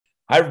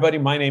Hi, everybody.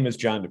 My name is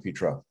John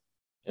DePietro.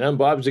 And I'm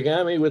Bob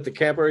Zagami with the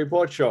Camper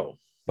Report Show.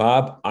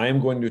 Bob, I am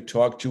going to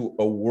talk to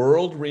a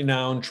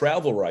world-renowned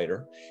travel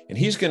writer, and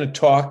he's going to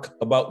talk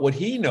about what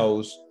he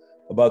knows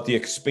about the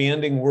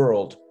expanding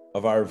world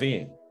of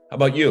RVing. How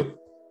about you?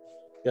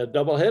 Got a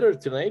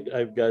doubleheader tonight.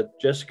 I've got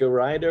Jessica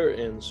Ryder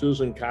and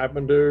Susan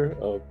Carpenter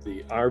of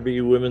the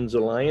RV Women's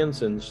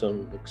Alliance and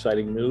some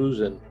exciting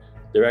news. And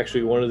they're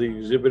actually one of the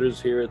exhibitors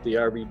here at the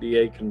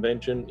RVDA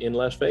convention in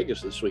Las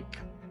Vegas this week.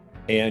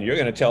 And you're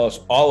going to tell us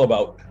all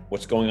about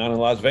what's going on in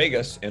Las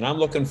Vegas. And I'm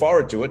looking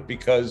forward to it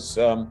because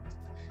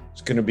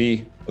it's going to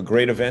be a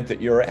great event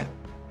that you're at.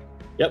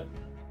 Yep.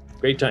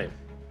 Great time.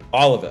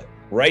 All of it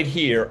right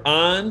here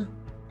on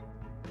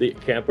the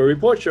Camper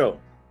Report Show.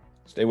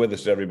 Stay with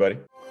us, everybody.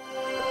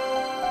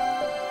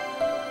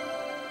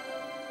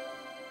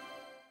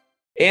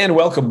 And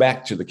welcome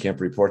back to the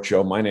Camper Report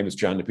Show. My name is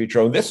John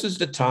DePietro. This is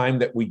the time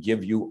that we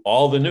give you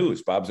all the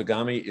news. Bob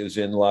Zagami is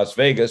in Las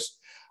Vegas.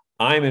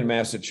 I'm in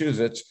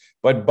Massachusetts.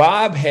 But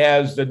Bob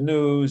has the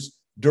news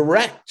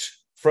direct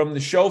from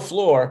the show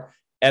floor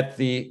at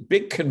the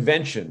big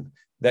convention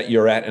that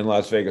you're at in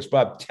Las Vegas.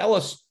 Bob, tell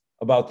us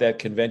about that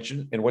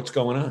convention and what's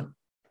going on.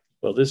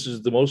 Well, this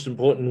is the most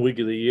important week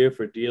of the year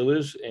for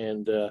dealers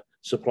and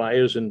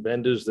suppliers and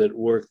vendors that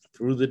work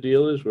through the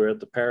dealers. We're at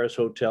the Paris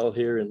Hotel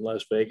here in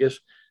Las Vegas.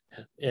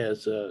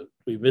 As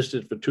we missed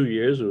it for 2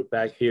 years, we're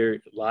back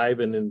here live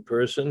and in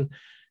person.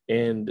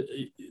 And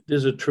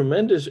there's a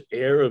tremendous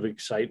air of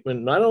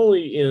excitement, not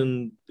only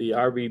in the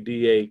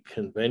RVDA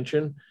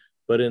convention,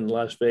 but in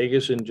Las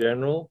Vegas in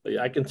general.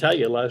 I can tell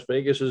you, Las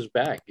Vegas is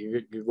back.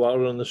 You go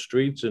out on the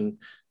streets and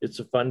it's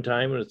a fun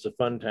time and it's a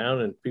fun town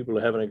and people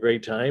are having a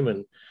great time.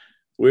 And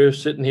we're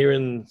sitting here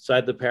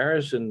inside the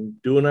Paris and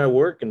doing our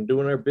work and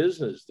doing our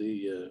business.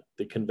 The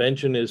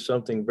convention is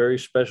something very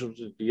special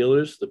to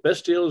dealers. The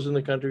best dealers in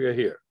the country are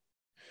here.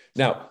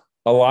 Now,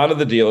 a lot of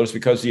the dealers,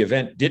 because the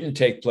event didn't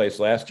take place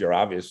last year,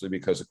 obviously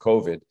because of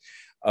COVID,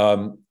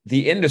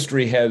 the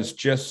industry has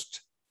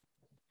just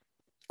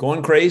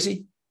gone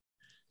crazy.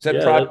 Is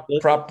that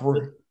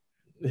proper?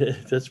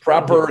 That's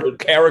proper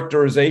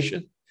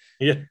characterization.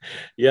 Yeah,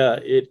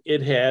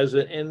 it has,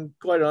 and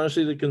quite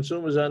honestly, the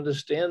consumers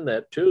understand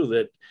that too.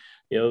 That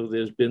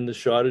there's been the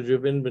shortage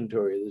of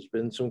inventory. There's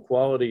been some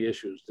quality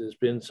issues. There's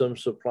been some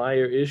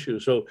supplier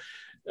issues. So,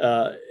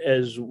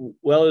 as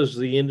well as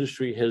the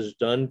industry has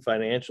done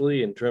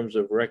financially in terms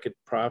of record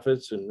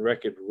profits and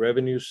record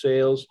revenue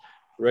sales,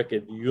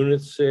 record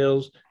unit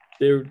sales,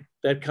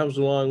 that comes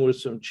along with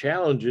some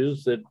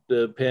challenges that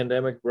the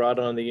pandemic brought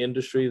on the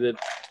industry that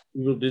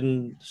people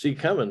didn't see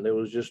coming. There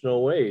was just no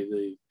way.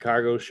 The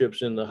cargo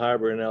ships in the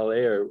harbor in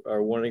LA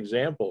are one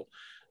example.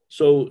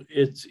 So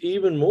it's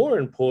even more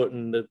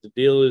important that the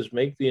dealers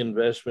make the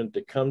investment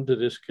to come to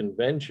this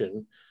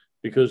convention,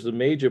 because the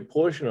major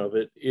portion of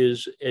it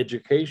is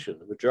education.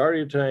 The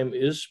majority of time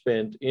is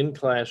spent in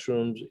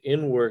classrooms,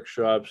 in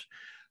workshops,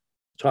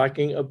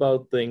 talking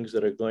about things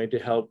that are going to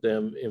help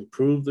them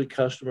improve the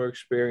customer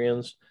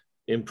experience,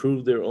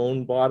 improve their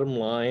own bottom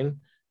line,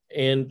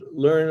 and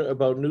learn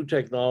about new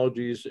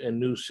technologies and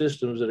new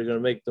systems that are going to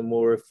make them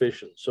more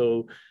efficient.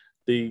 So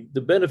the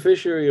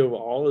beneficiary of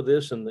all of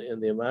this and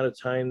the amount of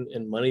time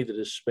and money that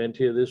is spent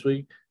here this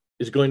week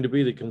is going to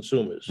be the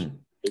consumers.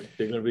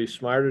 They're going to be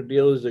smarter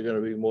dealers. They're going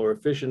to be more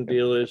efficient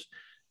dealers.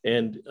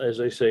 And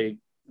as I say,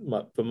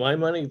 for my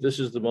money, this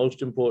is the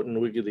most important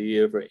week of the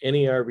year for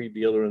any RV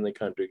dealer in the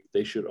country.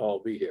 They should all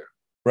be here.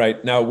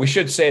 Right. Now, we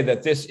should say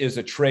that this is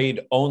a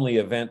trade-only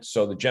event,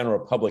 so the general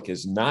public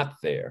is not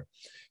there.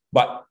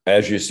 But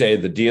as you say,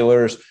 the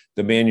dealers,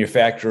 the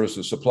manufacturers,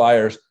 the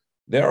suppliers,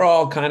 they're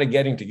all kind of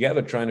getting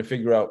together trying to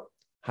figure out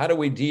how do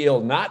we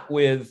deal not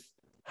with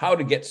how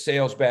to get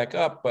sales back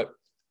up, but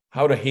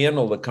how to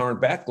handle the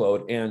current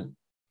backload. And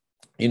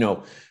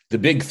the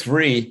big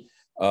three,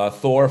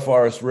 Thor,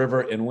 Forest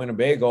River, and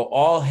Winnebago,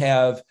 all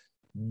have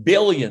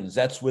billions,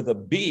 that's with a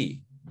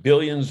B,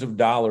 billions of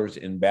dollars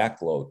in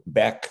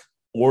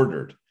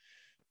back-ordered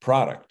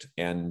product.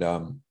 And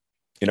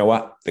you know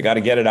what? They got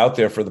to get it out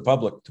there for the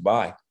public to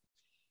buy.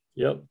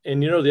 Yep.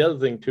 And the other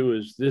thing too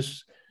is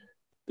this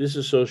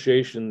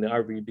association, the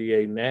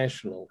RVDA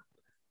National,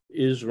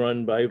 is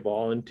run by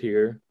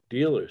volunteer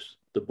dealers.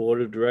 The board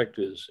of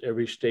directors,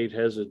 every state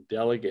has a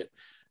delegate.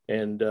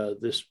 And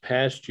this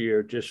past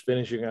year, just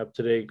finishing up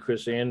today,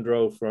 Chris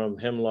Andro from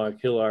Hemlock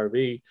Hill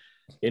RV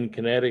in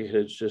Connecticut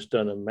has just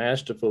done a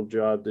masterful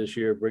job this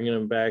year, bringing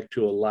them back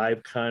to a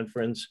live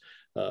conference,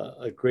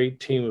 a great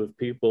team of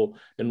people.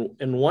 And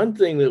one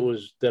thing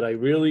that I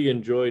really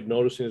enjoyed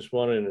noticing this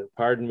morning, and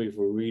pardon me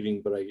for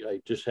reading, but I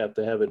just have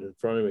to have it in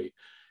front of me.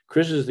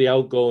 Chris is the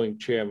outgoing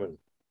chairman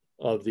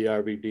of the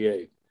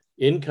RVDA.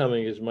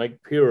 Incoming is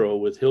Mike Pirro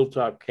with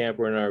Hilltop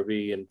Camper and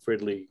RV in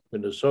Fridley,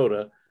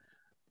 Minnesota.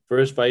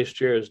 First vice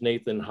chair is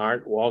Nathan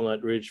Hart,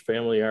 Walnut Ridge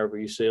Family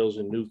RV Sales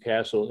in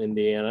Newcastle,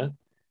 Indiana.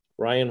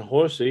 Ryan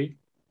Horsey,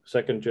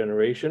 second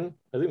generation,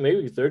 I think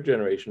maybe third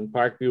generation,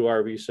 Parkview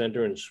RV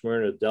Center in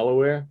Smyrna,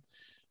 Delaware.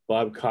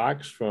 Bob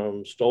Cox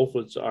from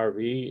Stolfitz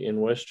RV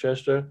in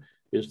Westchester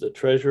is the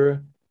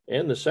treasurer.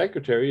 And the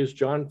secretary is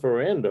John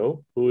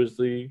Ferrando, who is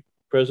the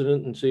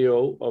president and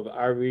CEO of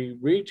RV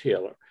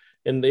Retailer.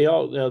 And they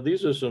all, now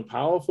these are some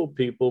powerful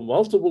people,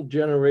 multiple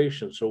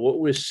generations. So what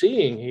we're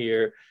seeing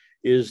here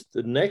is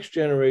the next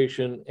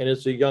generation, and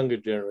it's a younger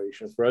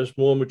generation. For us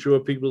more mature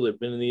people that have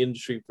been in the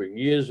industry for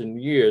years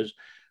and years,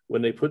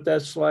 when they put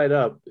that slide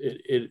up,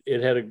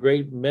 it had a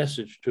great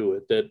message to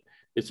it, that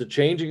it's a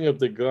changing of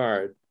the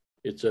guard.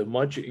 It's a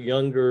much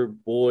younger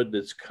board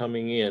that's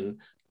coming in.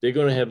 They're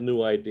going to have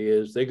new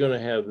ideas. They're going to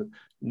have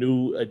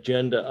new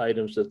agenda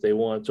items that they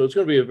want. So it's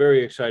going to be a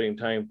very exciting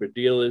time for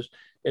dealers.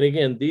 And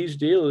again, these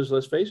dealers,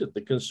 let's face it,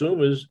 the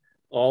consumers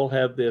all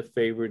have their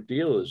favorite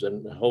dealers,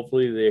 and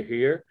hopefully they're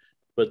here,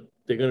 but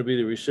they're going to be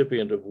the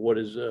recipient of what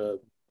is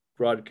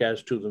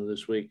broadcast to them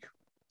this week.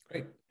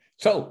 Great.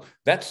 So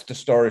that's the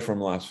story from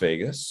Las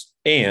Vegas.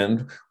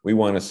 And we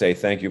want to say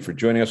thank you for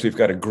joining us. We've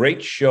got a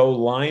great show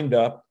lined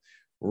up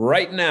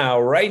right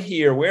now, right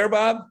here. Where,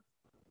 Bob?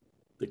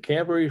 The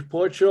Camper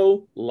Report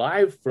Show,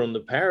 live from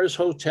the Paris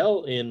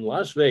Hotel in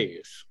Las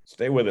Vegas.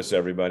 Stay with us,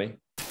 everybody.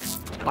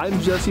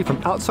 I'm Jesse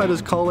from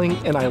Outsiders Calling,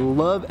 and I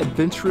love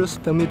adventurous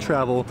family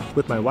travel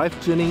with my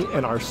wife Jenny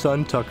and our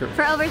son Tucker.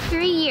 For over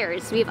 3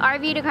 years, we've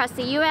RV'd across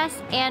the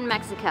US and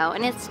Mexico,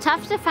 and it's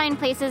tough to find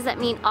places that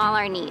meet all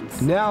our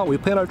needs. Now we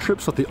plan our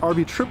trips with the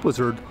RV Trip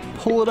Wizard,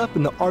 pull it up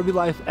in the RV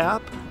Life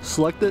app,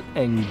 select it,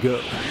 and go.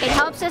 It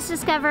helps us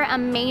discover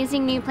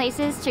amazing new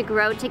places to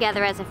grow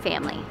together as a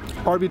family.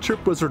 RV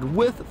Trip Wizard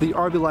with the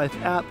RV Life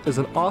app is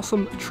an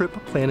awesome trip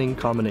planning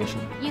combination.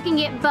 You can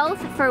get both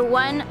for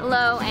one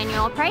low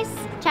annual price.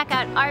 Check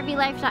out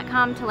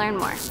rvlife.com to learn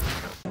more.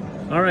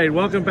 All right,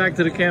 welcome back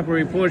to the Camper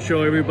Report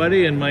Show,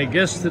 everybody. And my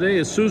guest today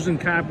is Susan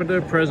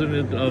Carpenter,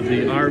 president of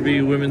the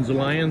RV Women's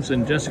Alliance,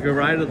 and Jessica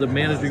Ryder, the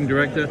managing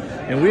director.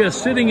 And we are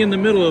sitting in the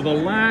middle of a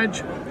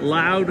large,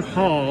 loud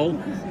hall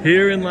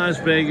here in Las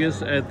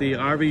Vegas at the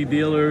RV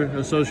Dealer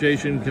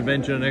Association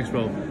Convention and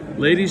Expo.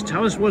 Ladies,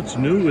 tell us what's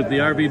new with the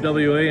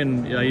RVWA,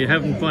 and are you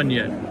having fun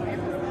yet?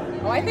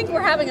 Oh, I think we're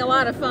having a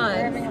lot of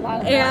fun.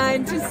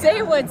 And to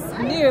say what's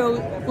new,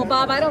 well,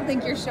 Bob, I don't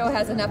think your show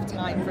has enough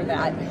time for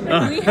that.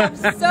 We have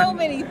so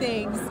many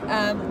things,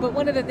 but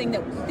one of the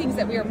things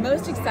that we are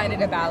most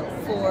excited about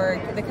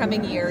for the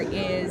coming year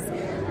is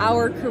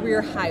our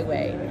career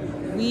highway.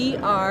 We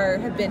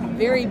have been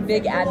very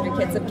big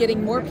advocates of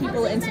getting more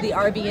people into the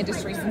RV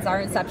industry since our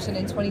inception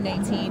in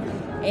 2019,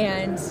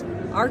 and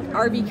our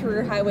RV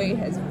Career Highway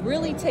has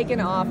really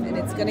taken off, and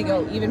it's going to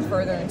go even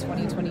further in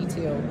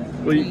 2022.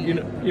 Well, you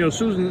know,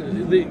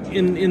 Susan,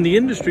 in the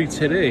industry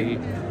today,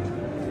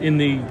 in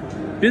the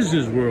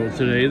business world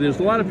today, there's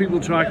a lot of people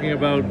talking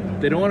about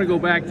they don't want to go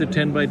back to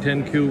 10 by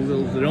 10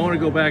 cubicles, they don't want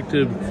to go back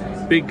to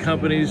big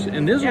companies,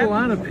 and there's a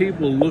lot of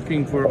people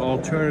looking for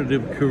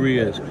alternative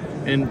careers.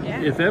 And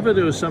if ever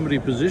there was somebody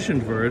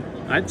positioned for it,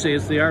 I'd say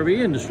it's the RV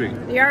industry.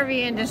 The RV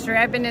industry.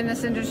 I've been in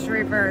this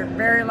industry for a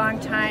very long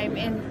time,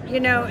 and you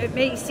know, it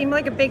may seem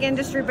like a big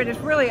industry, but it's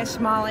really a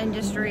small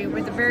industry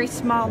with a very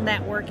small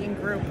networking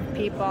group of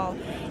people.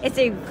 It's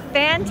a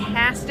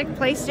fantastic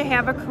place to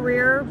have a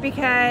career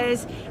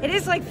because it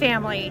is like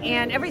family,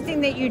 and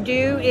everything that you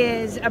do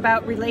is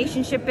about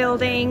relationship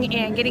building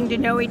and getting to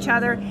know each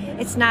other.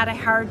 It's not a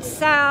hard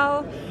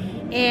sell.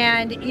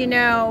 And you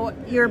know,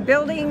 you're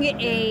building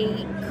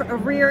a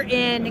career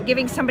in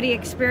giving somebody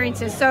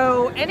experiences.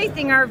 So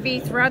anything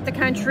RV throughout the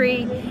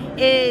country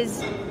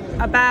is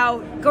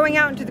about going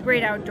out into the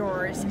great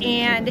outdoors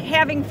and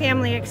having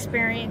family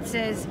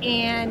experiences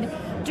and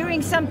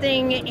doing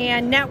something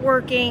and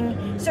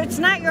networking. So it's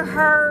not your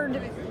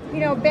hard, you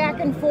know,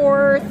 back and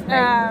forth,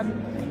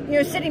 you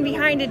know, sitting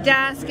behind a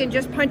desk and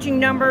just punching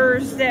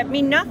numbers that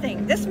mean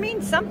nothing. This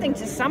means something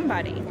to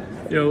somebody.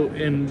 You know,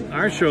 in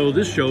our show,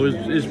 this show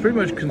is pretty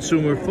much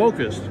consumer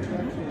focused,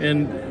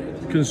 and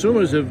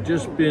consumers have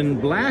just been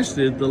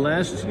blasted the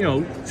last, you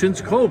know,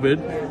 since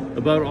COVID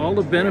about all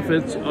the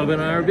benefits of an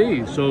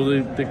RV. So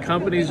the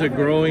companies are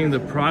growing,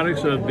 the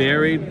products are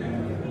varied,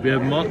 we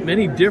have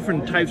many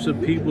different types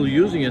of people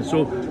using it.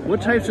 So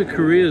what types of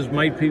careers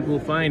might people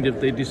find if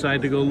they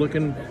decide to go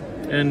looking,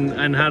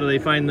 and how do they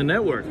find the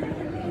network?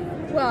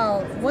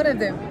 Well, one of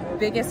the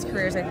biggest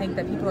careers I think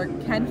that people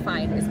can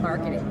find is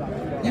marketing.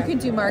 You can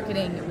do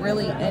marketing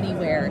really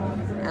anywhere.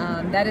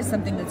 That is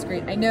something that's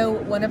great. I know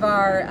one of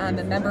our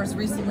members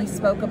recently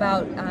spoke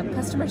about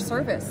customer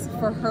service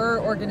for her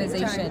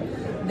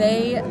organization.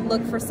 They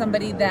look for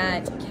somebody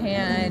that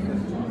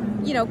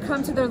can, you know,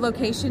 come to their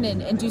location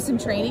and do some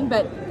training,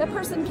 but that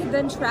person can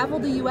then travel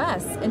the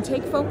US and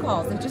take phone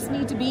calls. They just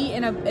need to be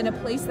in a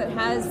place that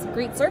has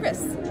great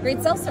service,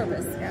 great cell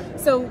service.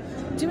 So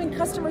doing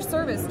customer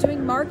service,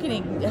 doing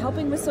marketing,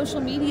 helping with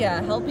social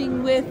media,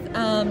 helping with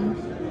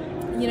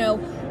you know,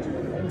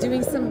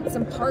 doing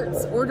some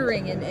parts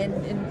ordering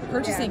and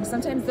purchasing.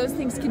 Sometimes those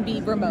things can be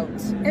remote.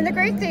 And the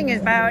great thing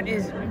is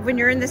when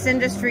you're in this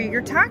industry,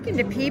 you're talking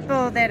to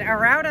people that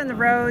are out on the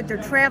road,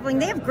 they're traveling,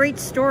 they have great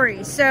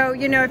stories. So,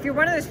 you know, if you're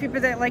one of those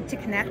people that like to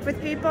connect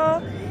with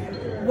people,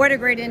 what a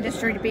great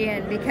industry to be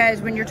in,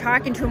 because when you're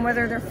talking to them,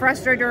 whether they're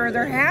frustrated or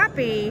they're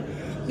happy,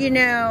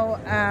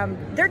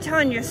 they're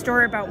telling you a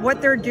story about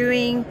what they're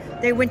doing.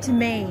 They went to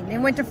Maine, they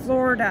went to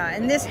Florida,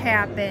 and this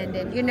happened,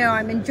 and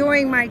I'm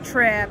enjoying my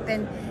trip,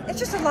 and it's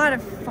just a lot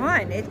of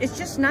fun. It's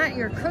just not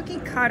your cookie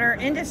cutter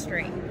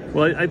industry.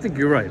 Well, I think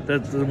you're right.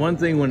 That's the one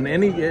thing when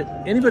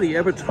anybody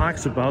ever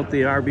talks about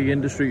the RV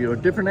industry or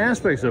different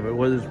aspects of it,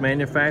 whether it's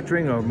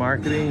manufacturing or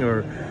marketing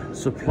or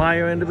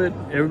supplier end of it,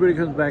 everybody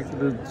comes back to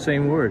the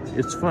same word.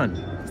 It's fun.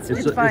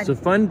 It's a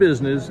fun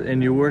business,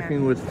 and you're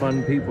working with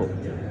fun people.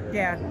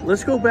 Yeah.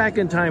 Let's go back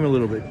in time a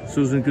little bit,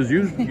 Susan, because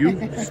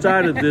you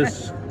started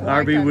this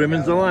RV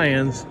Women's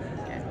Alliance.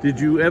 Did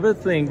you ever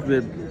think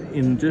that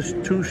in just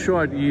 2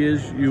 short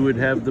years you would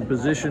have the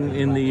position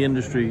in the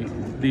industry,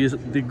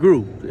 the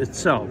group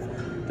itself,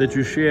 that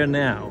you share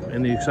now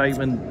and the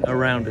excitement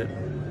around it?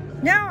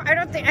 No, I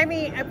don't think,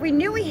 we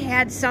knew we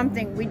had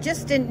something, we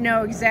just didn't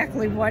know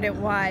exactly what it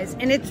was,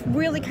 and it's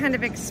really kind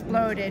of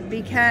exploded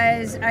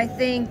because I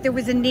think there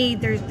was a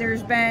need.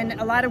 There's been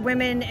a lot of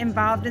women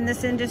involved in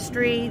this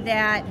industry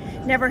that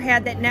never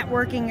had that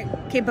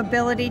networking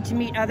capability to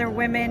meet other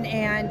women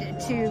and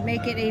to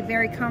make it a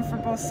very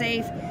comfortable,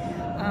 safe,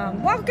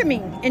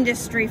 welcoming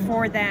industry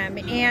for them.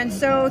 And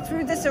so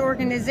through this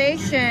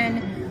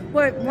organization,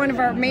 what one of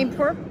our main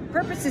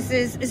purposes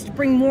is to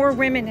bring more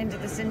women into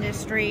this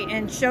industry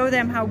and show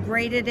them how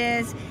great it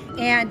is,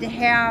 and to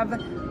have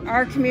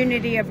our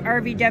community of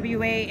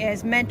RVWA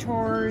as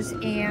mentors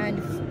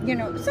and,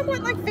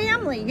 somewhat like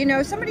family,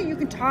 somebody you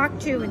can talk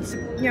to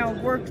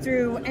and, work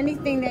through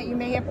anything that you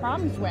may have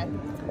problems with.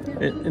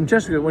 And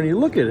Jessica, when you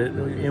look at it,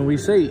 and we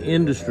say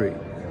industry,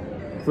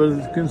 for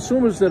the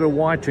consumers that are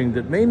watching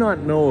that may not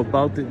know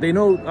about they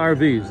know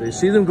RVs, they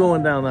see them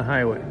going down the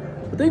highway,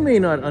 but they may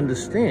not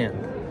understand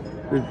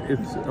that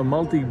it's a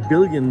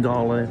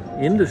multi-billion-dollar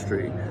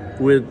industry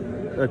with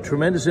a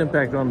tremendous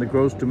impact on the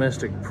gross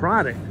domestic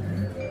product.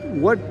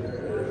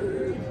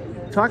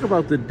 Talk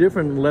about the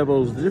different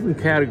levels, the different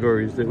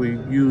categories that we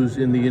use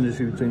in the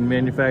industry between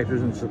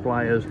manufacturers and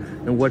suppliers,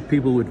 and what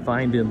people would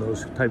find in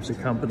those types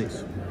of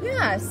companies.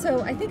 Yeah,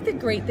 so I think the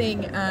great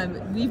thing,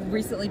 we've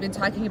recently been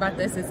talking about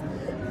this, is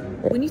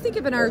when you think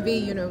of an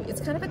RV,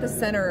 it's kind of at the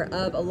center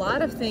of a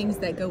lot of things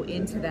that go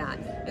into that.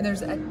 And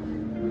there's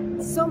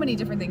so many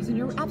different things. And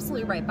you're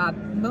absolutely right, Bob.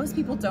 Most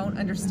people don't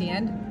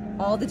understand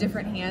all the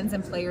different hands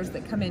and players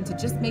that come into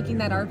just making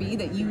that RV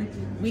that you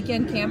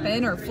weekend camp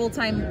in or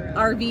full-time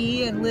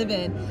RV and live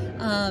in.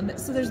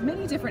 So there's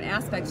many different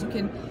aspects. You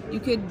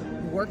could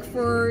work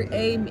for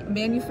a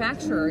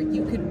manufacturer,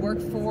 you could work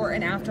for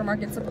an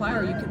aftermarket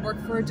supplier, you could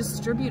work for a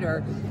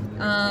distributor,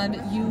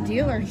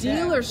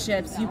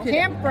 dealerships, you could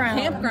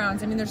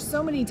campgrounds. I mean, there's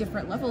so many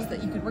different levels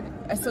that you could work.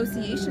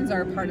 Associations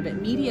are a part of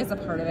it, media is a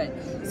part of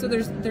it. So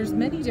there's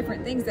many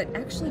different things that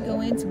actually go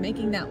into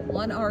making that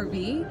one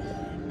RV.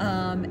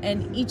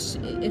 And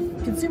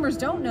if consumers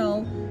don't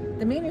know,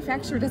 the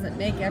manufacturer doesn't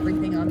make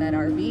everything on that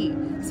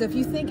RV. So if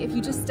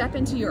you just step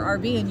into your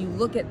RV and you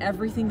look at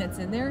everything that's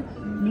in there,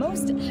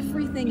 most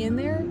everything in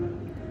there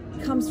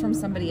comes from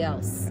somebody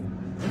else.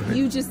 If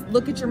you just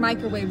look at your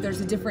microwave, there's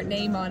a different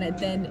name on it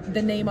than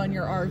the name on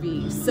your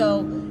RV.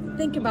 So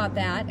think about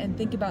that, and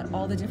think about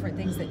all the different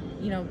things that,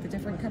 the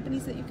different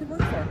companies that you could work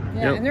for.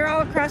 Yeah, and they're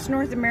all across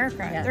North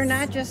America. Yes. They're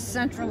not just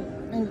central,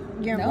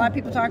 a lot of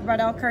people talk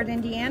about Elkhart,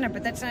 Indiana,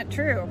 but that's not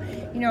true.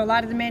 A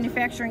lot of the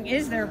manufacturing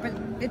is there, but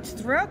it's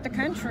throughout the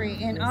country,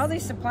 and all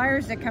these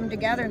suppliers that come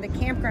together, the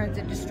campgrounds,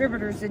 the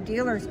distributors, the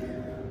dealers,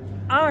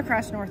 all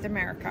across North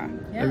America.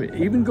 Yeah. I mean,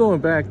 even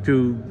going back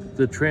to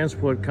the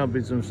transport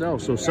companies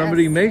themselves. So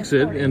somebody makes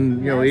it,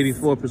 and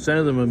 84%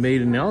 of them are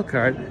made in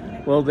Elkhart.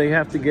 Well, they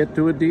have to get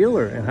to a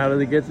dealer, and how do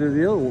they get to the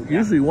dealer?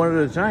 Usually one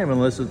at a time,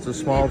 unless it's a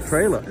small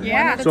trailer.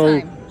 Yeah.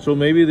 So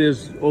maybe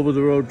there's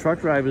over-the-road truck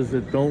drivers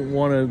that don't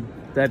want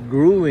that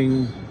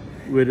grueling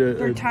with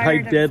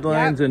tight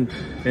deadlines and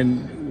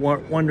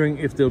wondering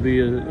if there'll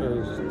be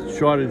a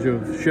shortage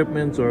of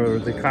shipments, or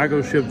the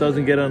cargo ship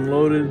doesn't get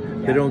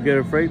unloaded, they don't get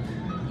a freight.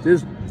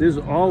 There's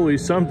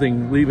always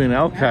something leaving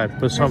Elkhart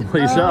for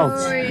someplace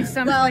else. Always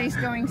someplace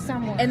going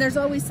somewhere. And there's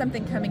always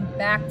something coming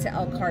back to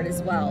Elkhart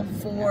as well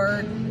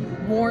for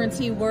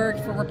warranty work,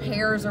 for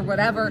repairs or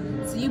whatever.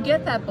 So you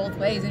get that both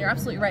ways, and you're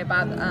absolutely right,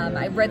 Bob.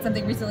 I read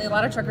something recently, a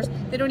lot of truckers,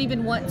 they don't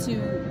even want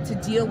to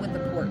deal with the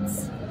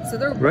ports. So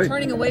they're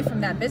turning away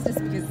from that business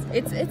because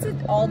it's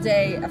an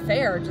all-day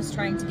affair just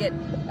trying to get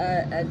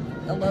a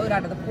load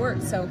out of the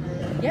port. So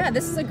yeah,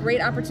 this is a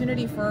great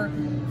opportunity for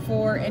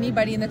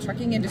anybody in the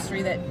trucking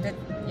industry that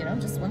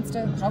just wants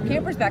to haul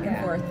campers back and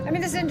forth. I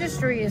mean, this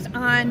industry is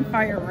on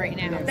fire right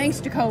now,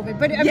 thanks to COVID.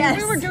 But I mean,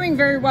 we were doing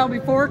very well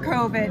before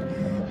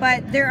COVID,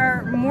 but there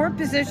are more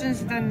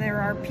positions than there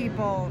are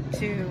people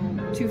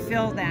to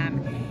fill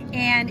them.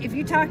 And if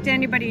you talk to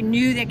anybody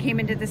new that came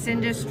into this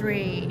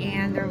industry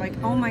and they're like,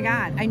 oh my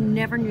God, I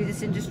never knew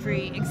this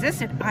industry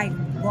existed. I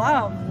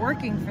love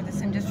working for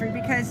this industry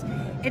because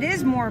it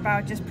is more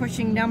about just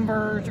pushing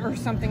numbers or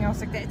something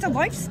else like that. It's a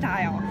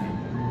lifestyle.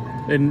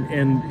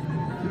 And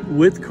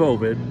with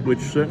COVID, which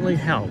certainly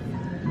helped,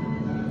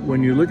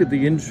 when you look at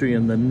the industry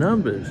and the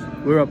numbers,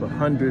 we're up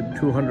 100,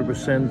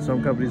 200%.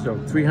 Some companies are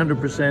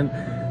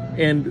 300%.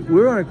 And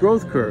we're on a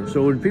growth curve.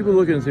 So when people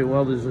look and say,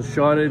 well, there's a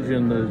shortage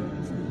and the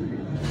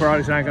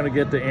products aren't going to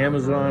get to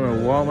Amazon or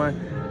Walmart,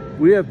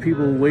 we have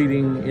people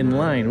waiting in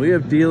line. We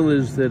have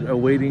dealers that are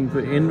waiting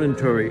for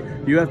inventory.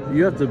 You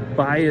have to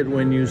buy it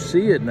when you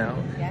see it now.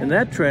 And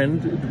that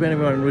trend,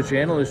 depending on which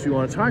analyst you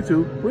want to talk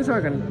to, we're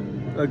talking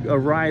a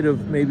ride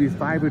of maybe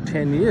 5 or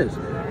 10 years.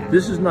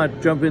 This is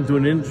not jump into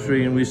an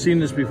industry, and we've seen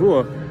this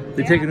before.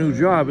 They take a new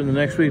job, and the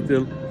next week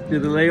they'll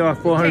lay off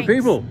 400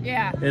 people.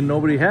 Yeah. And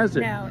nobody has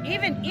it. No,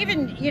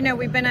 even you know,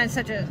 we've been on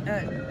such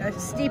a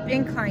steep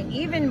incline.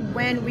 Even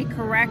when we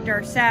correct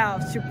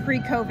ourselves to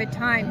pre-COVID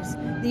times,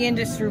 the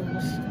industry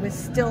was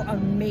still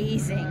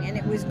amazing, and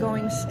it was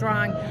going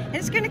strong. And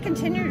it's going to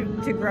continue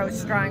to grow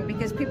strong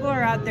because people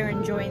are out there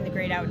enjoying the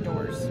great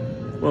outdoors.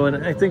 Well,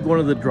 and I think one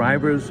of the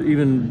drivers,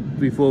 even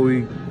before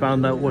we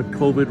found out what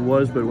COVID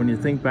was, but when you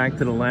think back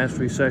to the last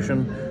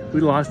recession,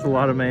 we lost a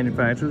lot of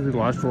manufacturers, we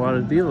lost a lot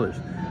of dealers.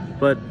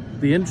 But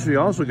the industry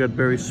also got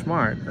very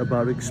smart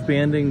about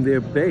expanding their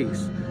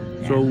base.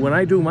 Yeah. So when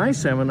I do my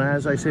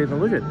seminars, I say to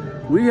them,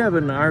 look, we have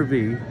an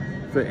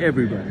RV for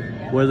everybody,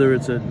 whether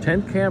it's a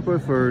tent camper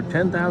for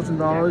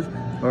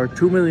 $10,000 or a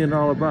 $2 million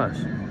bus.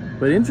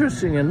 But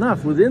interesting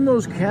enough, within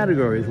those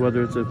categories,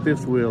 whether it's a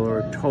fifth wheel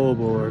or a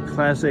towable or a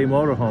Class A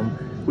motorhome,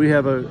 we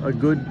have a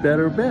good,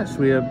 better, best.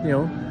 We have, you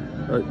know,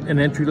 an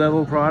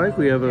entry-level product.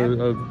 We have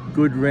a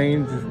good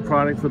range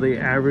product for the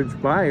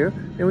average buyer,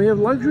 and we have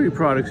luxury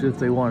products if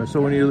they want it. So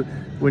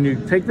when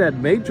you take that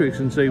matrix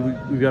and say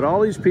we got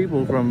all these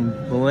people from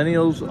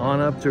millennials on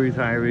up to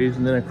retirees,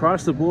 and then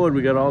across the board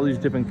we got all these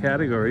different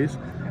categories,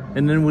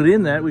 and then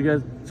within that we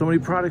got so many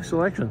product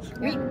selections.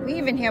 We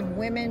even have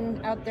women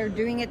out there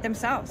doing it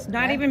themselves,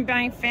 not even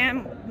buying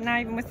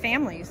not even with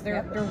families.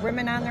 They're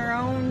women on their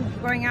own,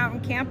 going out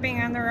and camping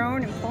on their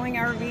own and pulling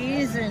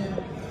RVs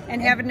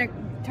and having a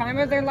time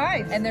of their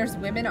life. And there's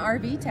women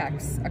RV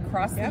techs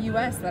across the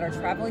U.S. that are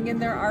traveling in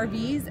their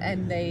RVs,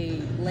 and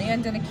they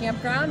land in a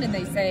campground and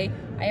they say,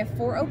 I have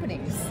 4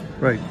 openings.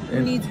 Right.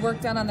 Who needs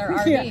work done on their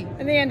RV? Yeah.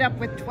 And they end up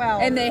with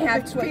 12. And they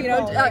have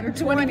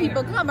 20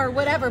 people come or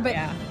whatever.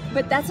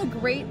 But that's a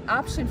great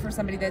option for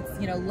somebody that's,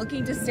 you know,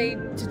 looking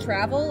to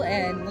travel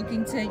and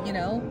looking to, you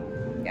know,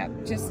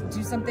 just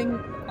do something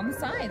on the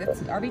side.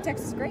 RV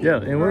techs is great. Yeah,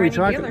 and when we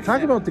talk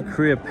about the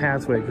career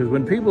pathway, because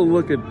when people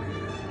look at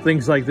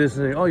things like this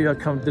and say, oh, you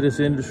come to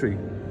this industry,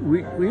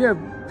 we have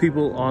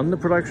people on the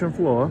production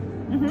floor,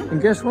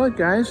 and guess what,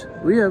 guys?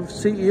 We have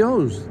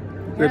CEOs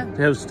that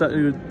have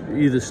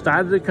either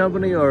started a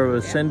company or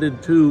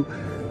ascended to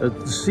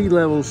a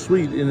C-level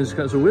suite in this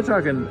country. So we're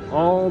talking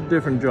all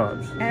different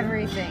jobs.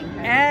 Everything.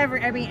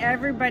 I mean,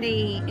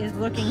 everybody is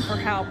looking for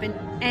help in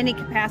any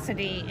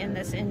capacity in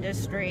this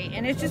industry,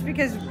 and it's just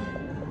because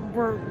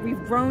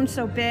we've grown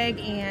so big,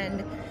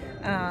 and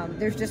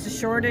there's just a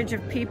shortage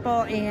of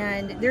people,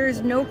 and there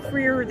is no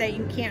career that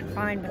you can't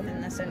find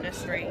within this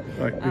industry.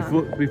 All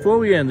right, before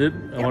we end it,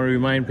 I want to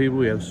remind people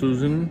we have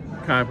Susan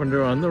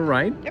Carpenter on the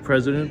right,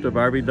 President of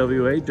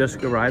RVWA,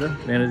 Jessica Ryder,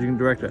 Managing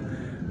Director.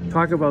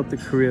 Talk about the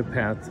Career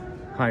Path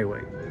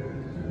Highway.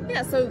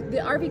 Yeah, so the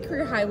RV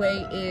Career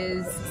Highway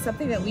is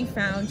something that we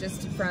found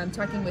just from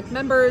talking with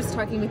members,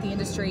 talking with the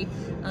industry,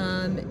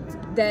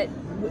 that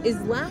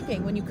is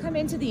lacking when you come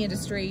into the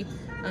industry.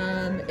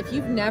 If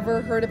you've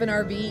never heard of an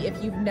RV,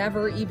 if you've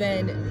never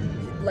even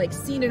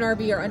seen an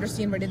RV or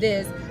understand what it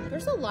is,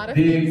 there's a lot of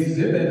The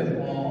exhibit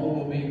hall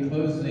will be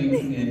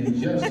closing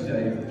in just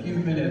a few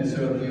minutes,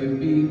 so if you would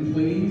be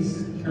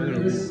please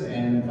courteous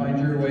and find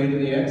your way to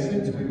the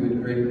exits, we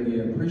would greatly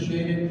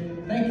appreciate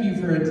it. Thank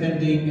you for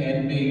attending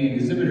and being an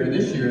exhibitor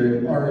this year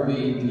at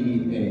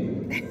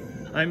RVDA.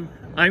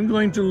 I'm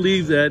going to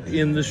leave that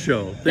in the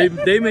show.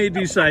 They may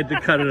decide to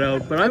cut it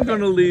out, but I'm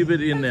going to leave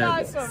it in that.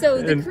 Awesome.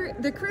 So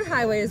the Career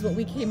Highway is what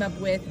we came up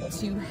with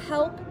to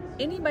help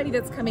anybody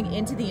that's coming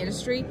into the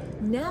industry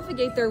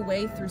navigate their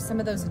way through some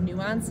of those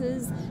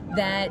nuances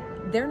that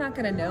they're not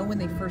going to know when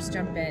they first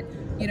jump in.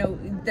 You know,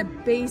 the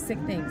basic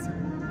things.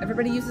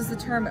 Everybody uses the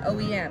term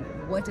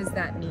OEM. What does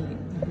that mean?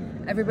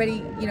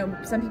 Everybody, you know,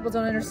 some people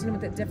don't understand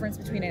what the difference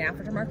between an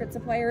aftermarket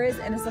supplier is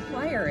and a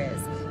supplier is.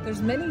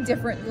 There's many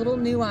different little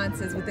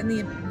nuances within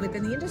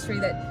the industry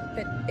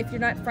that if you're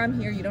not from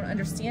here, you don't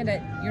understand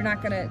it, you're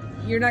not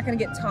gonna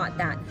get taught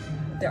that.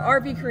 The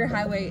RV Career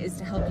Highway is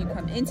to help you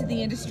come into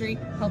the industry,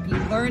 help you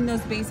learn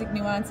those basic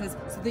nuances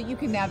so that you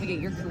can navigate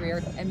your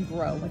career and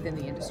grow within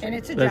the industry. And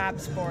it's a job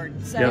sport,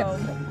 so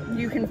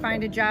you can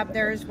find a job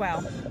there as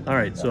well. All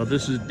right, so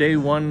this is day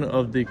 1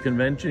 of the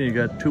convention. You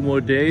got 2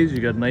 more days. You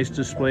got a nice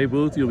display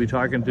booth. You'll be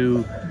talking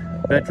to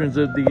veterans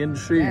of the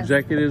industry,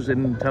 executives,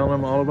 and telling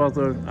them all about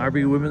the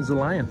RV Women's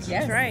Alliance.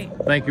 Yes. That's right.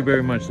 Thank you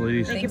very much,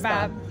 ladies. Thank you,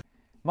 Bob.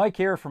 Mike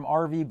here from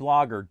RV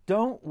Blogger.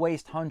 Don't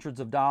waste hundreds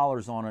of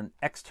dollars on an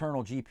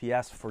external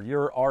GPS for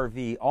your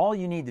RV. All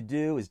you need to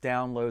do is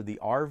download the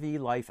RV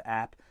Life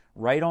app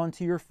right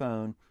onto your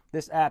phone.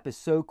 This app is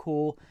so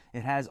cool.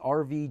 It has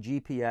RV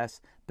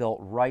GPS built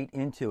right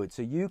into it.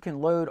 So you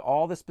can load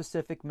all the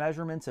specific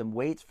measurements and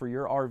weights for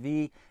your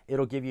RV.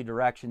 It'll give you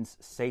directions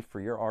safe for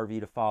your RV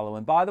to follow.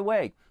 And by the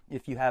way,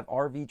 if you have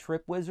RV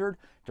Trip Wizard,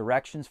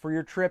 directions for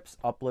your trips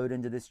upload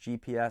into this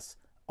GPS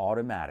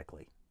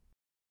automatically.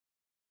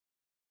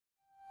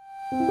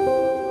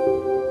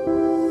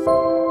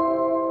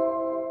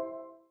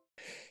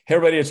 Hey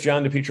everybody, it's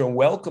John DePietro, and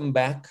welcome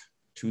back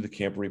to the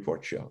Camper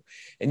Report Show.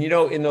 And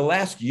in the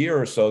last year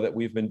or so that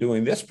we've been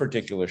doing this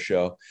particular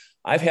show,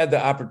 I've had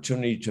the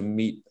opportunity to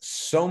meet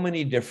so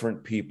many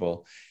different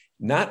people,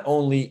 not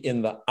only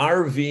in the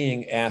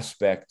RVing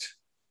aspect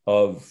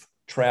of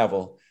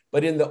travel,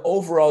 but in the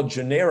overall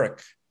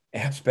generic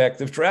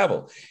aspect of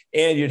travel.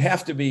 And you'd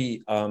have to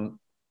be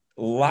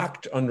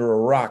locked under a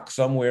rock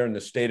somewhere in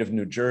the state of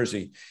New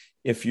Jersey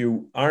if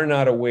you are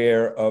not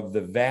aware of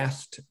the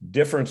vast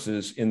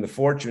differences in the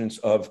fortunes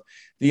of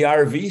the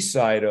RV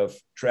side of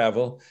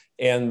travel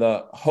and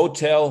the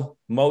hotel,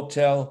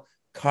 motel,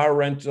 car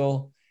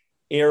rental,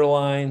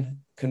 airline,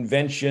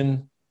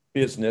 convention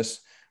business,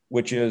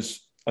 which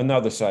is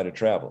another side of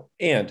travel.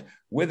 And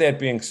with that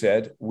being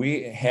said,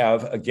 we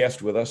have a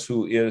guest with us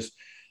who is,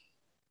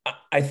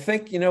 I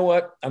think,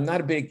 I'm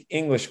not a big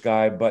English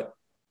guy, but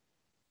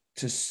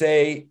to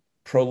say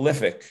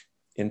prolific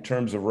in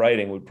terms of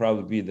writing would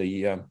probably be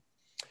the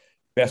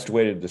best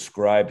way to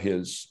describe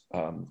his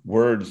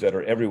words that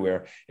are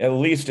everywhere, at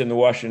least in the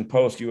Washington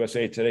Post,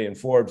 USA Today, and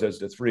Forbes as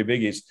the three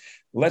biggies.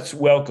 Let's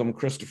welcome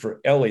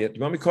Christopher Elliott. Do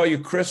you want me to call you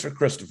Chris or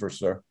Christopher,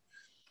 sir?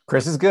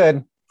 Chris is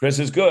good. Chris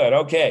is good.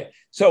 Okay.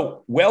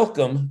 So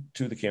welcome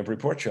to the Camper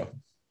Report Show.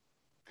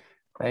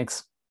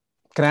 Thanks.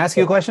 Can I ask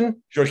you a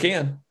question? Sure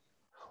can.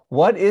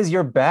 What is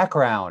your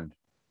background?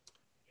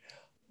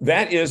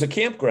 That is a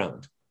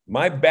campground.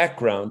 My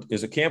background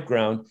is a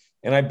campground,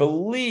 and I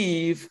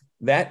believe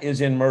that is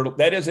in Myrtle.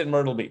 That is in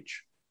Myrtle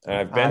Beach.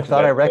 I've been. I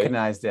thought I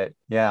recognized it.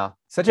 Yeah,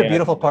 such a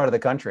beautiful part of the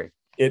country.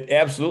 It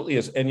absolutely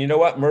is. And you know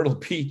what? Myrtle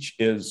Beach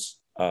is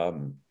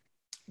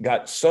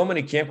got so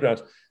many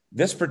campgrounds.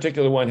 This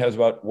particular one has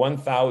about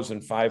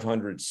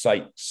 1,500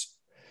 sites,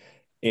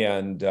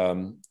 and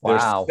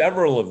there's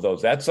several of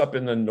those. That's up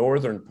in the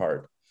northern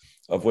part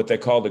of what they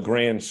call the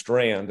Grand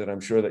Strand, and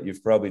I'm sure that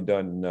you've probably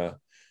done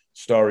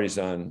stories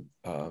on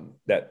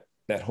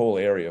that whole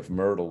area of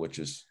Myrtle, which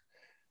is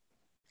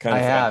kind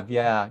of fun.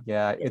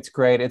 Yeah. It's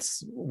great.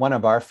 It's one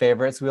of our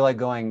favorites. We like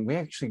going. We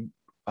actually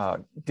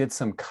did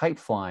some kite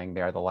flying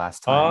there the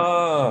last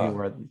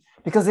time.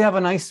 Because they have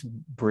a nice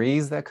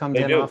breeze that comes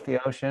off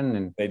the ocean,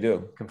 and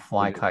you can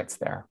fly kites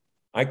there.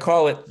 I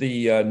call it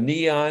the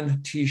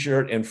neon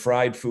T-shirt and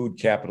fried food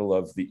capital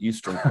of the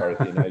eastern part of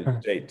the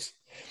United States.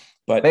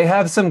 But they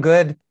have some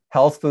good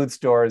health food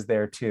stores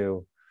there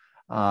too.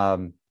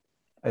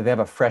 They have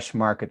a fresh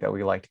market that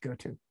we like to go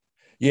to.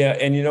 Yeah.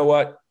 And you know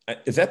what?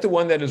 Is that the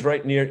one that is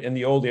right near in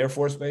the old Air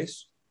Force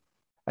Base?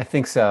 I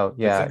think so.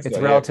 Yeah. It's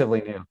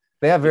relatively new.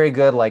 They have very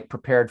good,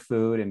 prepared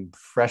food and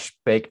fresh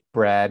baked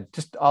bread,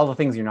 just all the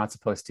things you're not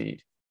supposed to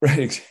eat.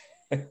 Right.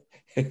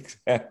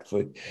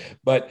 Exactly.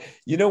 But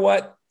you know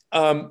what?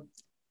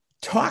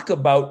 Talk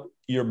about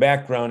your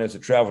background as a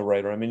travel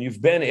writer. I mean,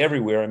 you've been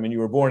everywhere. I mean, you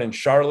were born in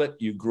Charlotte.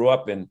 You grew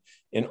up in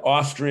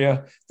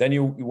Austria. Then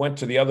you went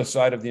to the other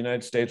side of the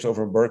United States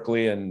over in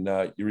Berkeley, and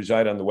you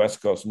reside on the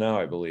West Coast now,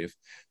 I believe.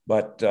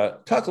 But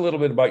talk a little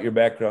bit about your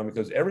background,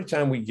 because every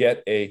time we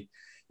get a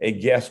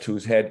guest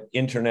who's had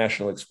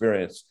international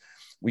experience,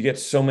 we get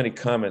so many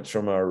comments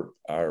from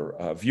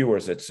our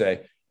viewers that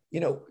say,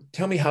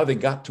 tell me how they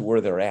got to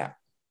where they're at.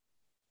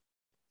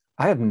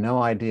 I have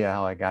no idea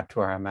how I got to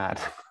where I'm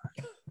at.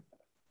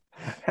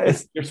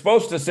 You're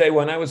supposed to say,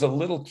 when I was a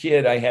little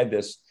kid, I had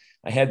this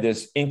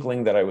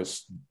inkling that I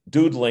was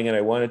doodling and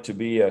I wanted to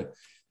be a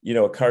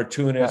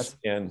cartoonist.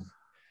 Yes. And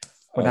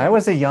when I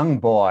was a young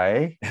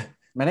boy,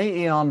 many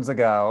eons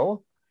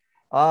ago,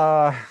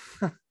 I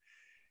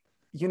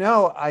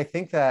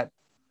think that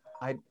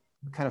I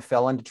kind of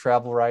fell into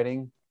travel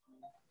writing.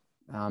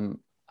 I'm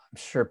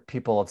sure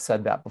people have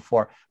said that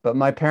before, but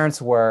my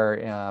parents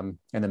were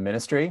in the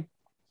ministry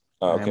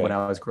when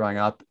I was growing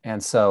up.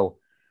 And so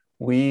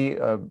we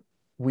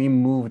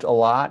moved a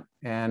lot.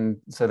 And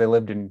so they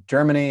lived in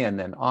Germany and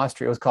then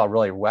Austria. It was called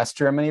really West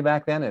Germany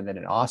back then. And then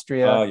in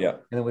Austria. Oh, yeah. And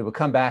then we would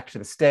come back to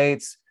the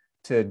States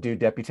to do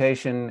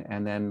deputation.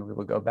 And then we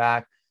would go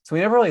back. So we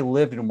never really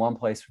lived in one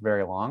place for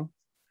very long.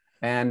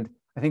 And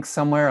I think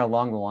somewhere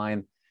along the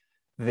line,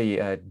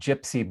 the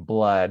gypsy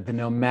blood, the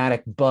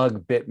nomadic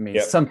bug bit me.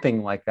 Yep.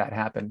 Something like that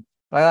happened.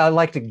 I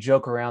like to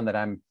joke around that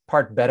I'm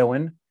part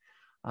Bedouin.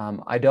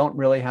 I don't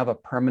really have a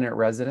permanent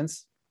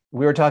residence.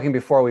 We were talking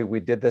before we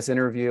did this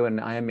interview, and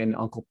I am in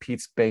Uncle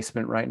Pete's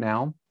basement right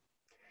now.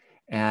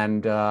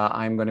 And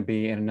I'm going to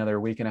be in another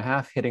week and a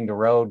half hitting the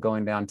road,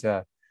 going down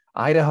to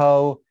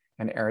Idaho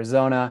and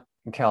Arizona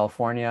and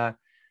California.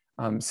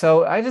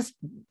 So I just,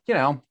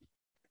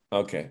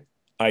 Okay.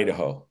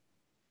 Idaho.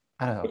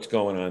 Idaho. What's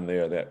going on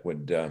there that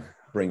would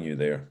bring you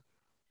there?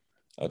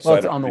 outside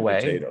it's of on the way.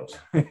 potatoes.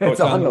 It's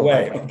on the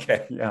way.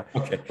 Okay. Yeah.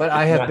 Okay. But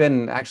I have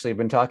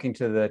been talking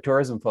to the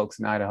tourism folks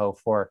in Idaho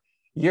for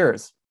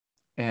years,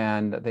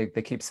 and they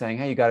keep saying,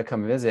 hey, you got to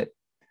come visit.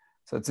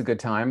 So it's a good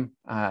time.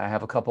 I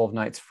have a couple of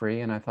nights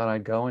free, and I thought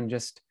I'd go and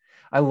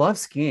I love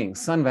skiing.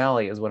 Sun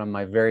Valley is one of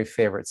my very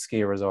favorite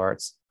ski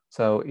resorts.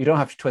 So you don't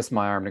have to twist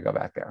my arm to go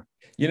back there.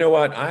 You know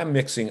what? I'm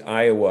mixing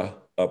Iowa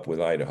up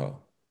with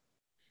Idaho.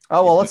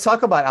 Oh, well, let's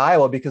talk about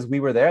Iowa, because we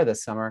were there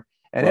this summer,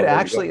 and it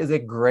actually is a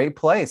great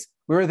place.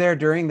 We were there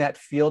during that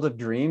Field of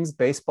Dreams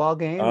baseball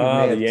game.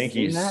 The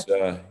Yankees.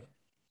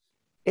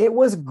 It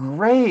was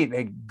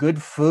great.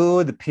 Good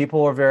food. The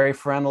people were very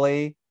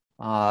friendly.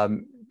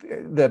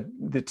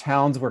 The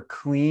towns were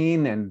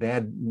clean, and they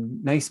had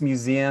nice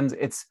museums.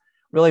 It's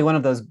really one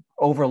of those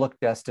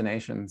overlooked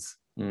destinations.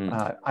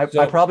 I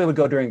probably would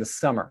go during the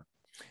summer.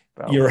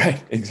 You're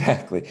right.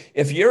 Exactly.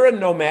 If you're a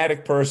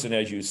nomadic person,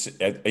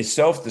 a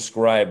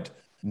self-described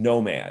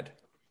nomad,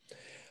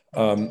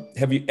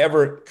 have you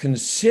ever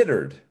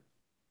considered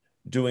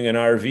doing an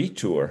RV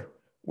tour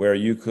where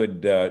you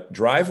could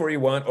drive where you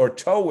want or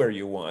tow where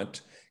you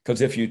want?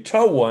 Because if you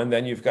tow one,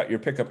 then you've got your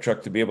pickup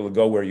truck to be able to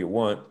go where you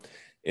want.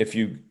 If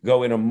you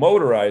go in a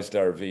motorized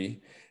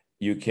RV,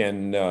 you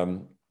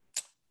can,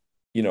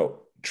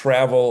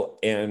 travel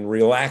and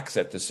relax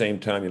at the same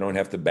time. You don't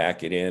have to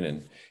back it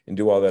in and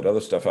do all that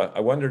other stuff. I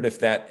wondered if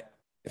that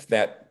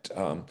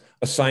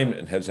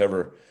assignment has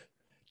ever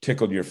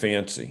tickled your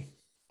fancy.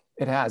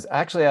 It has.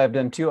 Actually, I've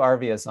done 2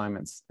 RV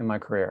assignments in my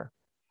career,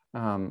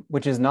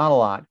 which is not a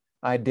lot.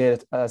 I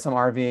did some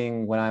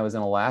RVing when I was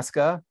in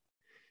Alaska.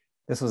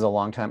 This was a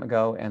long time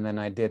ago. And then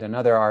I did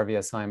another RV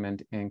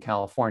assignment in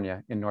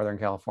California, in Northern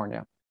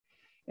California.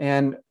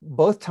 And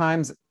both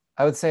times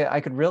I would say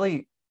I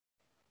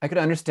could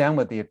understand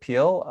what the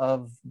appeal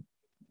of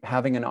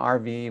having an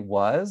RV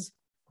was,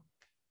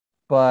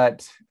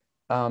 but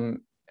I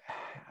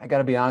got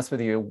to be honest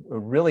with you, it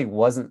really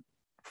wasn't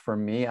for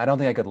me. I don't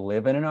think I could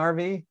live in an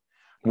RV.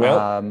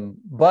 Well,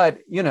 but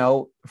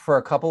for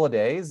a couple of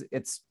days,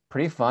 it's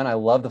pretty fun. I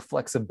love the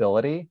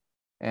flexibility,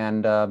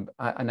 and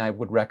I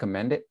would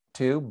recommend it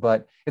too.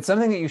 But it's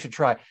something that you should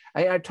try.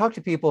 I talk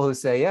to people who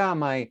say, yeah,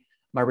 my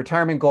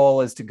retirement goal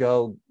is to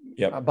go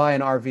buy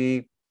an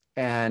RV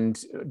and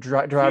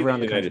drive around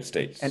the United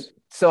States. And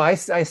so I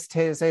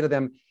say to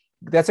them,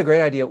 that's a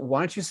great idea. Why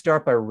don't you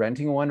start by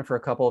renting one for a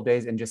couple of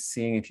days and just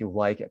seeing if you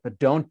like it, but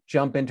don't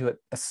jump into it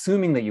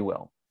assuming that you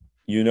will.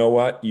 You know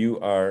what? You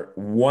are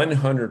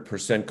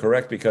 100%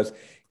 correct, because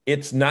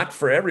it's not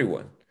for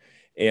everyone.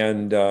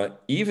 And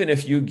even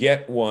if you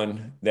get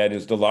one that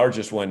is the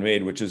largest one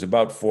made, which is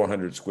about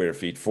 400 square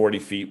feet, 40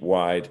 feet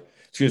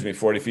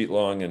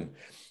long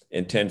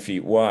and 10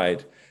 feet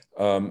wide,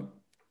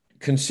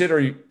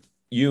 consider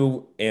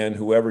you and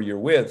whoever you're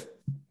with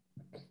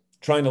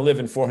trying to live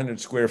in 400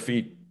 square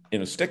feet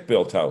in a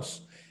stick-built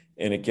house.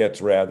 And it gets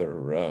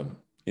rather,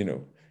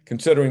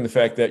 considering the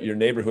fact that your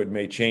neighborhood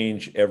may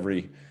change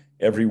every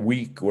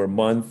week or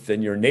month,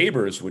 and your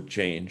neighbors would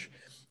change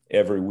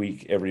every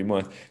week, every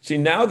month. See,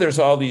 now there's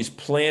all these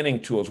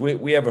planning tools.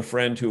 We have a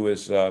friend who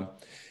is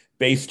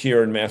based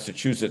here in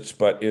Massachusetts,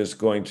 but is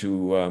going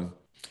to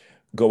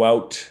go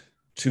out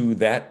to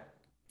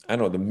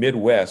the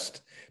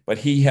Midwest. But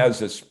he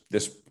has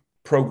this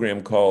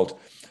program called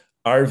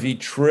RV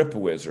Trip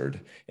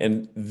Wizard.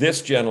 And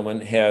this gentleman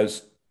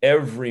has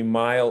every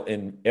mile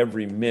and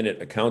every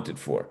minute accounted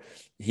for.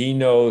 He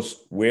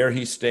knows where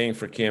he's staying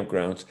for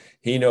campgrounds.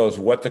 He knows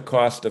what the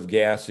cost of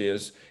gas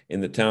is in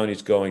the town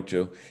he's going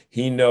to.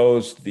 He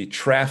knows the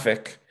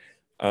traffic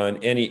on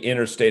any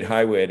interstate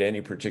highway at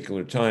any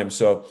particular time.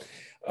 So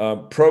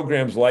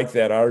programs like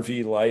that,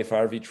 RV Life,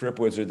 RV Trip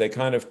Wizard, they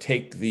kind of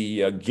take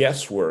the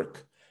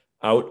guesswork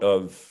out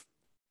of,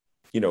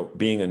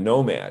 being a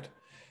nomad.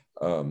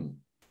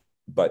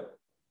 But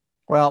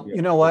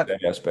you know what?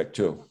 That aspect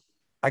too.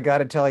 I got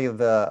to tell you,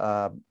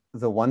 the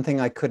one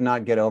thing I could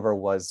not get over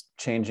was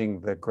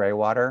changing the gray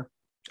water.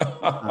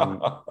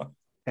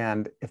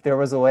 And if there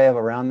was a way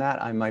around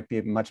that, I might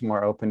be much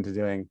more open to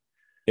doing.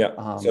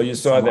 Yeah. So you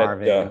saw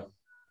that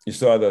you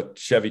saw the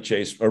Chevy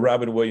Chase or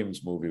Robin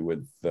Williams movie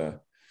with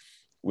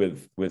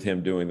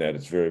him doing that.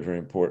 It's very, very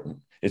important.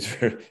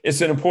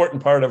 It's an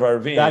important part of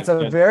RVing. That's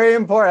very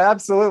important.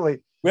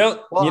 Absolutely.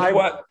 Well, you know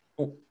what?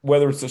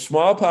 Whether it's a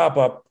small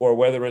pop-up or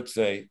whether it's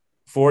a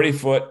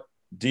 40-foot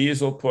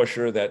diesel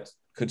pusher that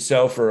could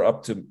sell for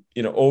up to,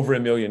 over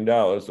 $1 million,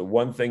 the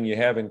one thing you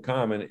have in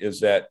common is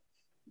that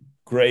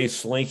gray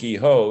slinky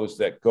hose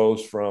that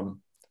goes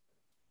from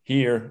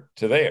here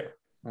to there.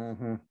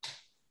 Mm-hmm.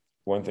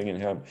 One thing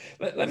in common.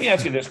 Let me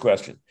ask you this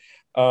question.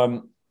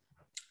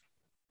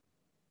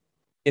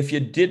 If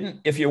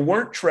you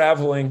weren't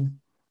traveling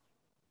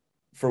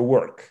for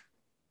work,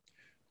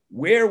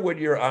 where would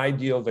your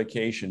ideal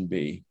vacation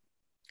be?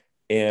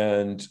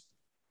 And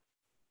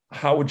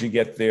how would you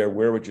get there?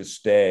 Where would you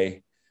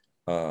stay?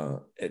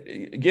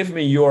 Give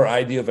me your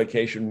ideal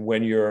vacation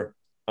when you're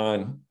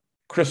on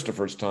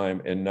Christopher's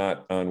time and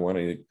not on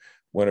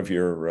one of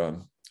your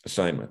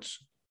assignments.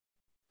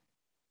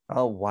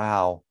 Oh,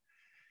 wow.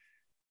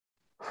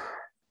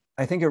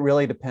 I think it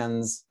really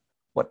depends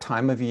what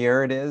time of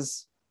year it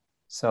is.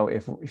 So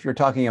if you're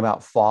talking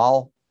about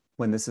fall,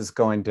 when this is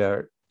going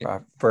to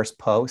first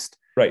post,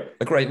 right,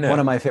 like right now, one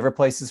of my favorite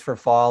places for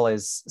fall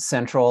is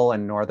Central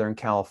and Northern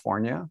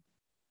California.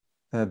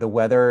 The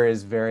weather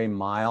is very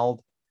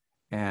mild,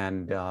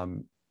 and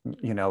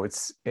you know,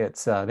 it's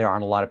there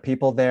aren't a lot of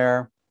people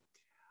there.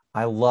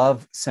 I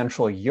love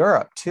Central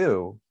Europe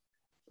too,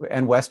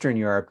 and Western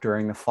Europe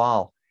during the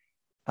fall.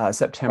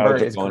 September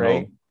is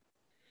great. Home.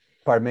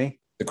 Pardon me?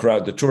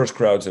 The tourist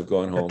crowds have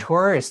gone home. The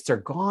tourists are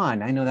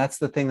gone. I know, that's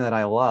the thing that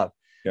I love.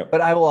 Yep.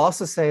 But I will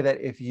also say that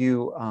if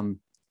you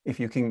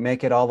can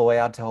make it all the way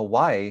out to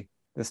Hawaii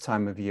this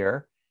time of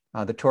year,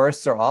 the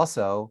tourists are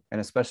also,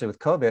 and especially with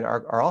COVID,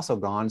 are also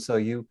gone. So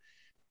you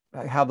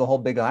have the whole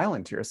big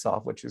island to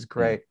yourself, which is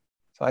great.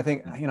 So I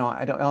think, you know,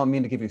 I don't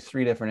mean to give you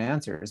three different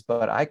answers,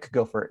 but I could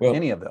go for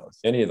any of those.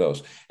 Any of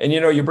those. And, you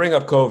know, you bring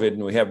up COVID,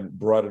 and we haven't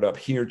brought it up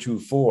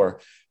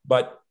heretofore,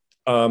 but,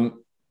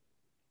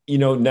 you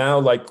know, now,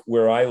 like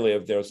where I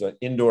live, there's an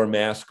indoor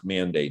mask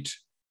mandate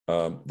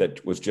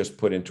that was just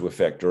put into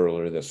effect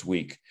earlier this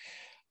week.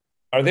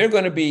 Are there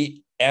going to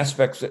be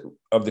aspects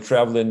of the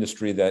travel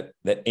industry that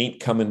ain't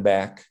coming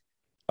back?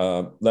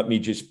 Let me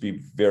just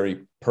be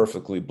very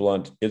perfectly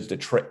blunt. Is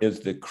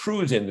the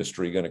cruise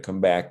industry going to come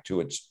back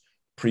to its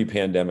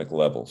pre-pandemic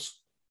levels?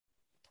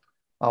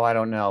 Oh, I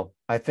don't know.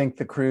 I think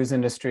the cruise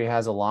industry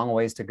has a long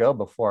ways to go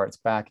before it's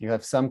back. You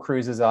have some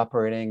cruises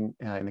operating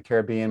in the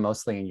Caribbean,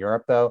 mostly in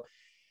Europe, though.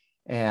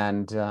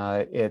 And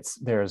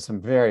there's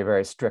some very,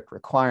 very strict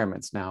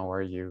requirements now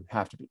where you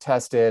have to be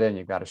tested and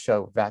you've got to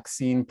show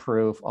vaccine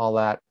proof, all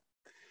that.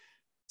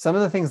 Some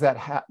of the things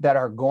that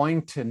are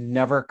going to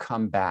never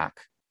come back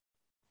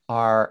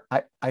are,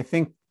 I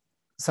think,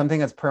 something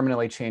that's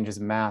permanently changed is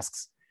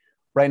masks.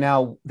 Right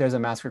now, there's a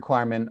mask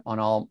requirement on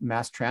all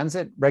mass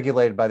transit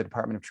regulated by the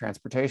Department of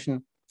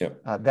Transportation.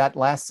 Yep. That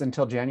lasts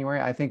until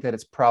January. I think that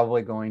it's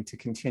probably going to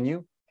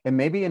continue, and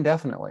maybe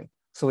indefinitely.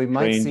 So we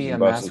might see a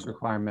mask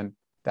requirement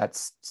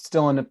that's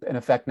still in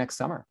effect next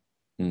summer.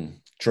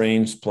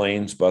 Trains,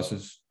 planes,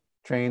 buses.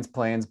 Trains,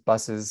 planes,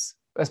 buses,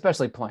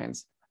 especially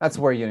planes. That's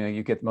where, you know,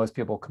 you get most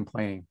people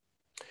complaining.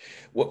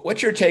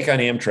 What's your take on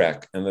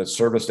Amtrak and the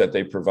service that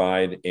they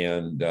provide?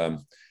 And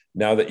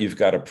now that you've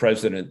got a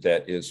president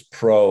that is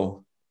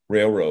pro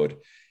railroad,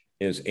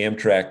 is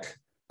Amtrak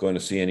going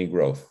to see any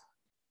growth?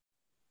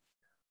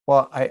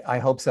 Well, I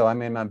hope so. I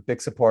mean, I'm a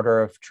big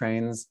supporter of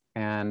trains,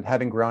 and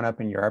having grown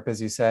up in Europe,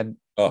 as you said,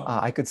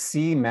 I could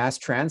see mass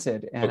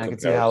transit, and I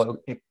could see how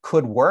it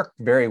could work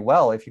very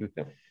well if you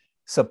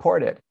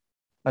support it.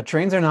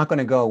 Trains are not going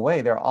to go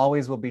away. There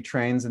always will be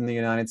trains in the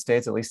United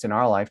States, at least in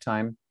our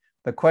lifetime.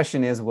 The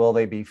question is, will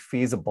they be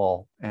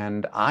feasible?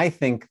 And I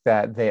think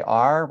that they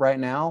are right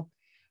now.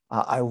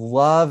 I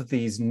love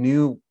these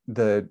new,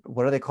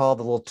 what are they called?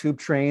 The little tube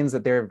trains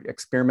that they're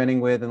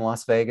experimenting with in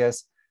Las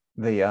Vegas.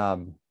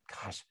 The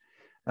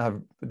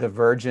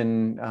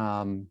Virgin.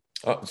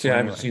 I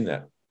haven't seen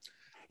that.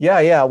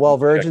 Yeah. Well,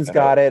 Virgin's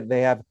got it.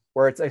 They have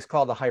where it's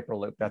called the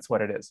Hyperloop. That's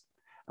what it is.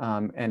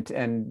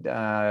 And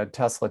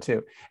Tesla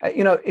too.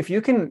 You know, if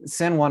you can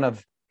send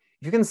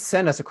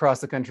us across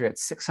the country at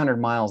 600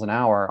 miles an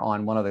hour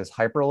on one of those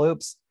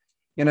Hyperloops,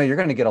 you know, you're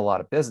going to get a lot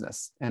of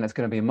business, and it's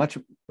going to be much.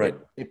 Right.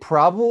 It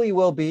probably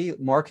will be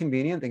more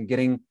convenient than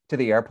getting to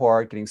the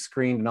airport, getting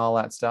screened, and all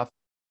that stuff.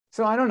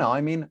 So I don't know. I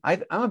mean,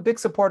 I'm a big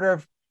supporter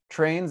of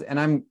trains, and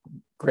I'm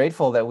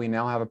grateful that we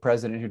now have a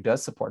president who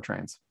does support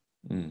trains.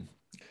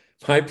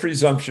 My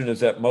presumption is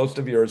that most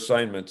of your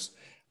assignments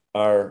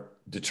are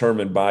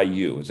determined by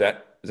you. Is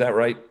that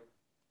right?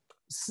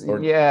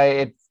 Yeah,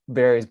 it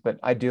varies, but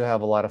I do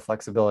have a lot of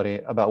flexibility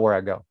about where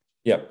I go.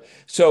 Yep.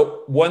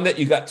 So one that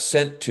you got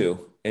sent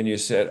to and you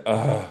said,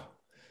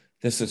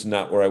 this is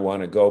not where I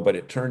want to go, but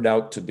it turned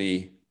out to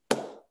be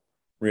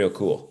real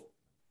cool.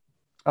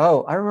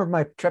 Oh, I remember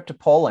my trip to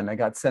Poland. I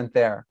got sent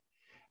there.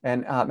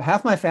 And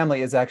half my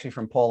family is actually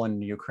from Poland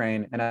and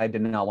Ukraine, and I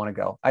did not want to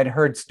go. I'd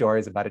heard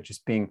stories about it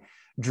just being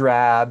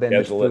drab and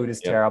the food is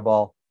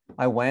terrible.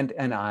 I went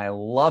and I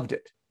loved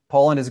it.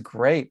 Poland is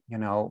great. You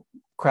know,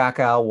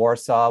 Krakow,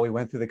 Warsaw, we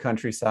went through the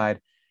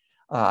countryside.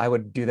 I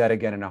would do that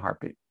again in a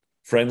heartbeat.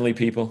 Friendly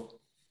people?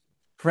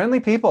 Friendly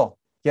people.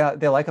 Yeah,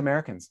 they like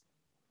Americans.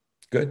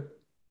 Good.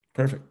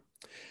 Perfect.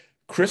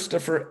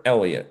 Christopher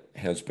Elliott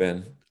has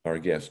been our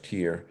guest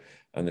here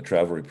on the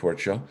Travel Report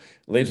Show.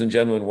 Ladies and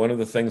gentlemen, one of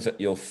the things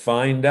that you'll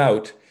find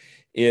out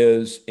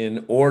is,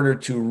 in order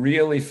to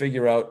really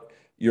figure out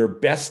your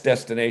best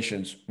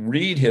destinations,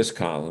 read his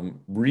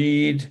column,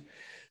 read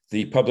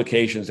the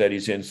publications that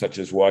he's in, such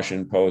as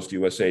Washington Post,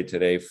 USA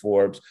Today,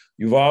 Forbes.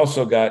 You've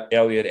also got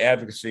Elliott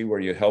Advocacy, where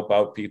you help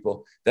out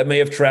people that may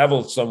have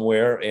traveled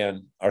somewhere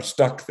and are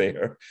stuck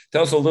there.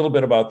 Tell us a little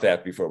bit about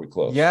that before we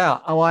close. Yeah,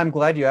 oh, I'm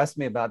glad you asked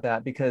me about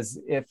that, because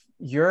if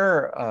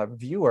your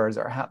viewers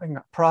are having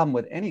a problem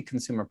with any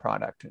consumer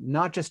product,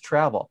 not just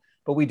travel,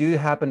 but we do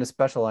happen to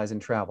specialize in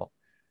travel.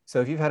 So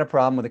if you've had a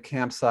problem with a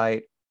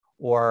campsite,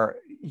 or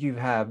you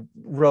have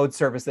road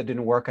service that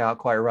didn't work out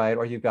quite right,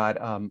 or you've got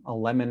a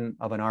lemon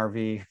of an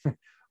RV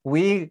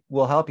we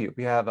will help you.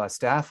 We have a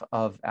staff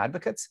of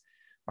advocates.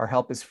 Our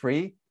help is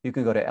free. You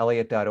can go to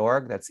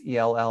elliott.org. That's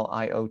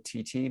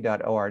ELLIOTT.org.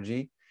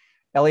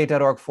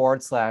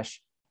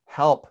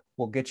 Elliott.org/help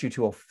will get you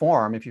to a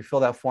form. If you fill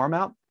that form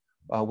out,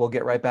 we'll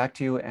get right back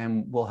to you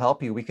and we'll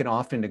help you. We can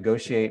often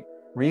negotiate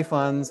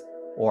refunds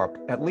or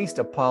at least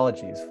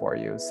apologies for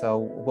you. So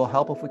we'll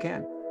help if we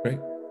can. Great.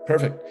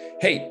 Perfect.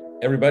 Hey,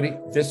 everybody,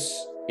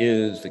 this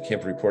is the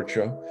Camper Report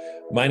Show.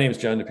 My name is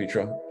John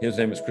DePietro. His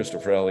name is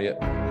Christopher Elliott.